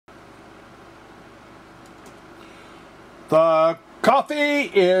The coffee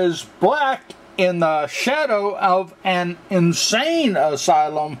is black in the shadow of an insane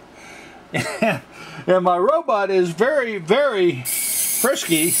asylum. And my robot is very, very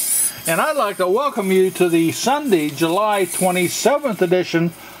frisky. And I'd like to welcome you to the Sunday, July 27th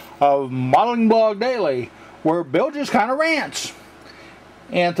edition of Modeling Blog Daily, where Bill just kind of rants.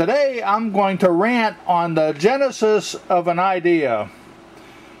 And today I'm going to rant on the genesis of an idea.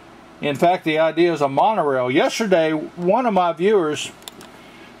 In fact, the idea is a monorail. Yesterday, one of my viewers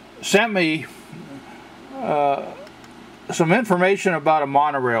sent me some information about a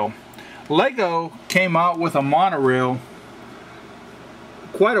monorail. Lego came out with a monorail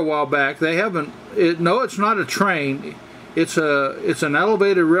quite a while back. They haven't. No, it's not a train. It's an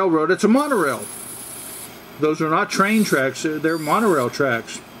elevated railroad. It's a monorail. Those are not train tracks. They're monorail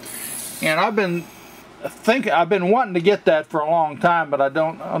tracks. And I've been wanting to get that for a long time, but I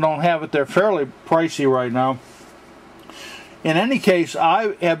don't have it. They're fairly pricey right now. In any case,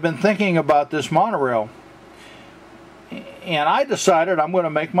 I have been thinking about this monorail, and I decided I'm going to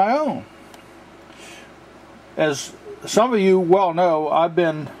make my own. As some of you well know, I've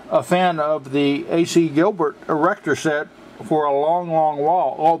been a fan of the A.C. Gilbert erector set for a long, long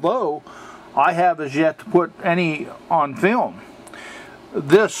while, although I have as yet to put any on film.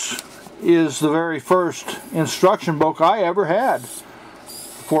 This is the very first instruction book I ever had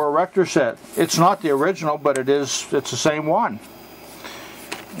for a erector set. It's not the original, but it's the same one.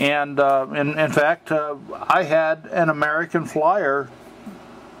 And in fact, I had an American Flyer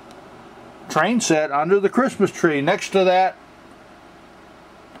train set under the Christmas tree next to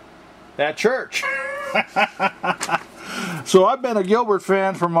that church. So I've been a Gilbert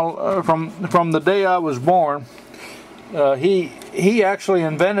fan from the day I was born. He actually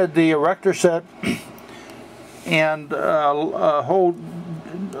invented the erector set, and a whole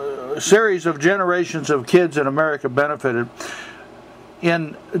series of generations of kids in America benefited.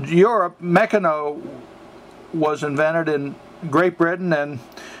 In Europe, Meccano was invented in Great Britain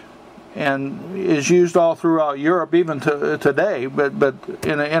and is used all throughout Europe even today. But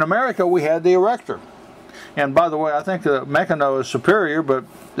in America we had the erector. And by the way, I think the Meccano is superior, but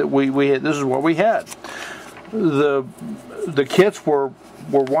this is what we had. The kits were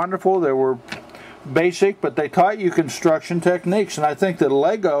wonderful. They were basic, but they taught you construction techniques. And I think that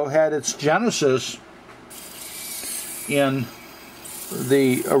Lego had its genesis in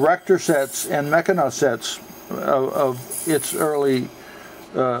the erector sets and Meccano sets of its early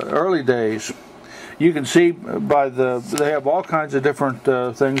days. You can see by they have all kinds of different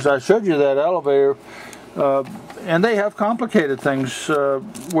things. I showed you that elevator, and they have complicated things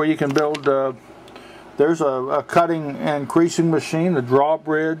where you can build. There's a cutting and creasing machine, a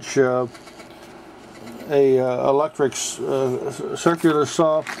drawbridge, a electric circular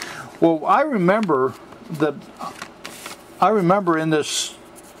saw. Well, I remember in this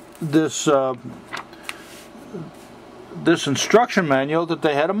instruction manual that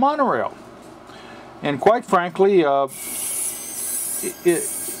they had a monorail, and quite frankly,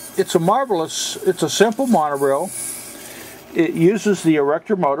 it's a simple monorail. It uses the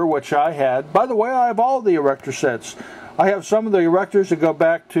erector motor, which I had. By the way, I have all the erector sets. I have some of the erectors that go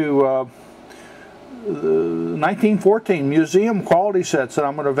back to 1914 museum quality sets that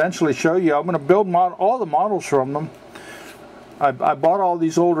I'm going to eventually show you. I'm going to build all the models from them. I bought all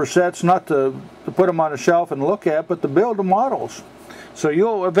these older sets not to put them on a shelf and look at, but to build the models. So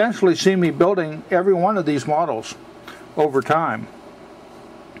you'll eventually see me building every one of these models over time.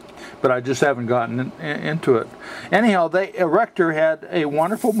 But I just haven't gotten into it. Anyhow, the erector had a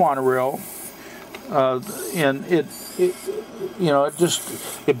wonderful monorail, and it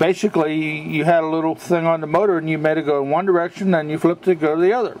basically, you had a little thing on the motor, and you made it go in one direction, and you flipped it to go to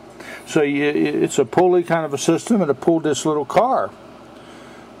the other. So it's a pulley kind of a system, and it pulled this little car.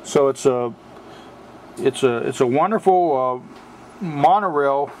 So it's a wonderful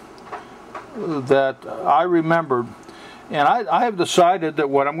monorail that I remembered. And I have decided that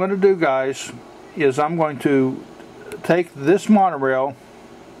what I'm going to do, guys, is I'm going to take this monorail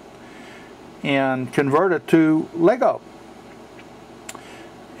and convert it to Lego.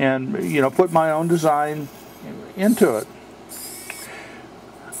 And, put my own design into it.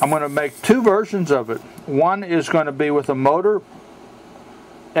 I'm going to make two versions of it. One is going to be with a motor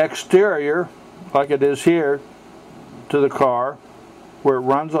exterior, like it is here, to the car, where it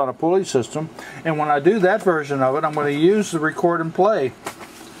runs on a pulley system. And when I do that version of it, I'm going to use the record and play.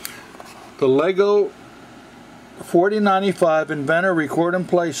 The Lego 4095 Inventor Record and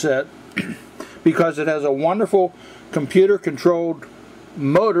Play set, because it has a wonderful computer controlled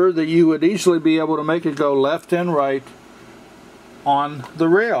motor that you would easily be able to make it go left and right on the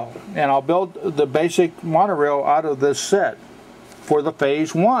rail. And I'll build the basic monorail out of this set for the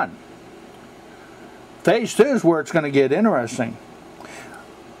phase 1. Phase 2 is where it's going to get interesting.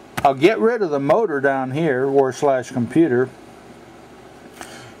 I'll get rid of the motor down here, or / computer,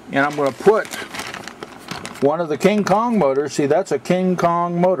 and I'm going to put one of the King Kong motors, see that's a King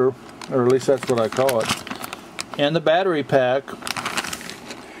Kong motor, or at least that's what I call it, and the battery pack,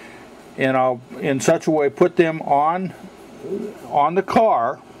 and I'll in such a way put them on the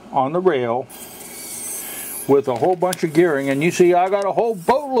car, on the rail, with a whole bunch of gearing. And you see I got a whole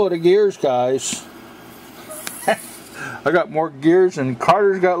boatload of gears, guys. I got more gears, and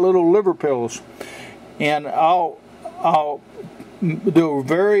Carter's got little liver pills. And I'll do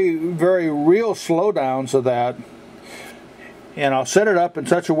very, very real slowdowns of that, and I'll set it up in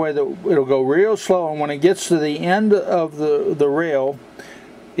such a way that it'll go real slow, and when it gets to the end of the rail,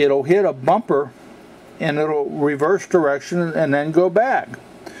 it'll hit a bumper and it'll reverse direction and then go back.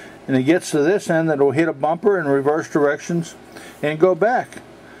 And it gets to this end, it'll hit a bumper in reverse directions and go back.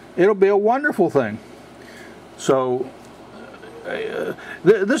 It'll be a wonderful thing. So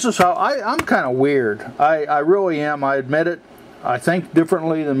this is how I'm kind of weird. I really am. I admit it. I think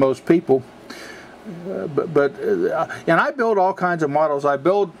differently than most people. And I build all kinds of models. I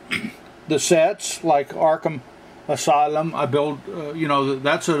build the sets like Arkham Asylum. I build, you know,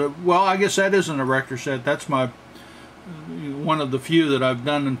 that's well, I guess that isn't a erector set. That's one of the few that I've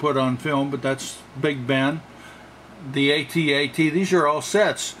done and put on film. But that's Big Ben, the AT-AT. These are all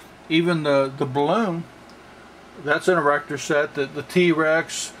sets. Even the balloon. That's an erector set. The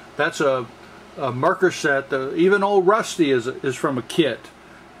T-Rex, that's a Merker set. Even old Rusty is from a kit.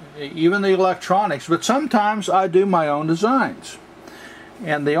 Even the electronics. But sometimes I do my own designs.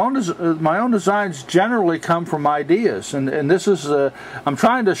 And my own designs generally come from ideas. And this is I'm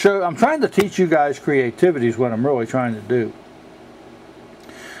trying to teach you guys creativity is what I'm really trying to do.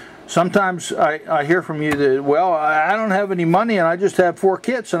 Sometimes I hear from you that, well, I don't have any money and I just have 4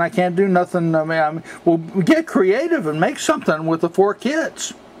 kits and I can't do nothing. I mean, well, get creative and make something with the 4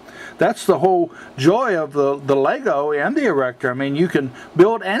 kits. That's the whole joy of the Lego and the erector. I mean, you can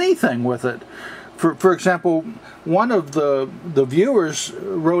build anything with it. For example, one of the viewers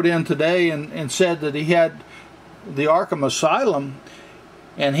wrote in today and said that he had the Arkham Asylum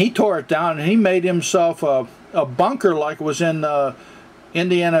and he tore it down and he made himself a bunker like it was in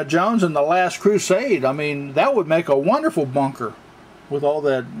Indiana Jones and the Last Crusade. I mean, that would make a wonderful bunker with all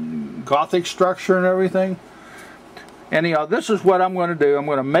that Gothic structure and everything. Anyhow, this is what I'm going to do. I'm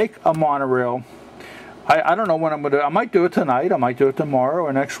going to make a monorail. I don't know when I'm going to do it. I might do it tonight. I might do it tomorrow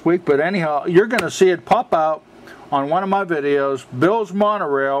or next week. But anyhow, you're going to see it pop out on one of my videos, Bill's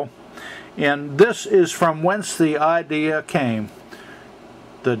Monorail. And this is from whence the idea came.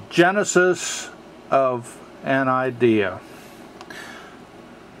 The genesis of an idea.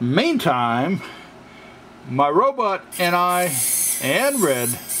 Meantime, my robot and I and Red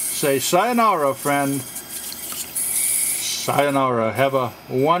say sayonara, friend. Sayonara. Have a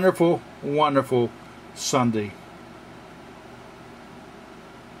wonderful, wonderful Sunday.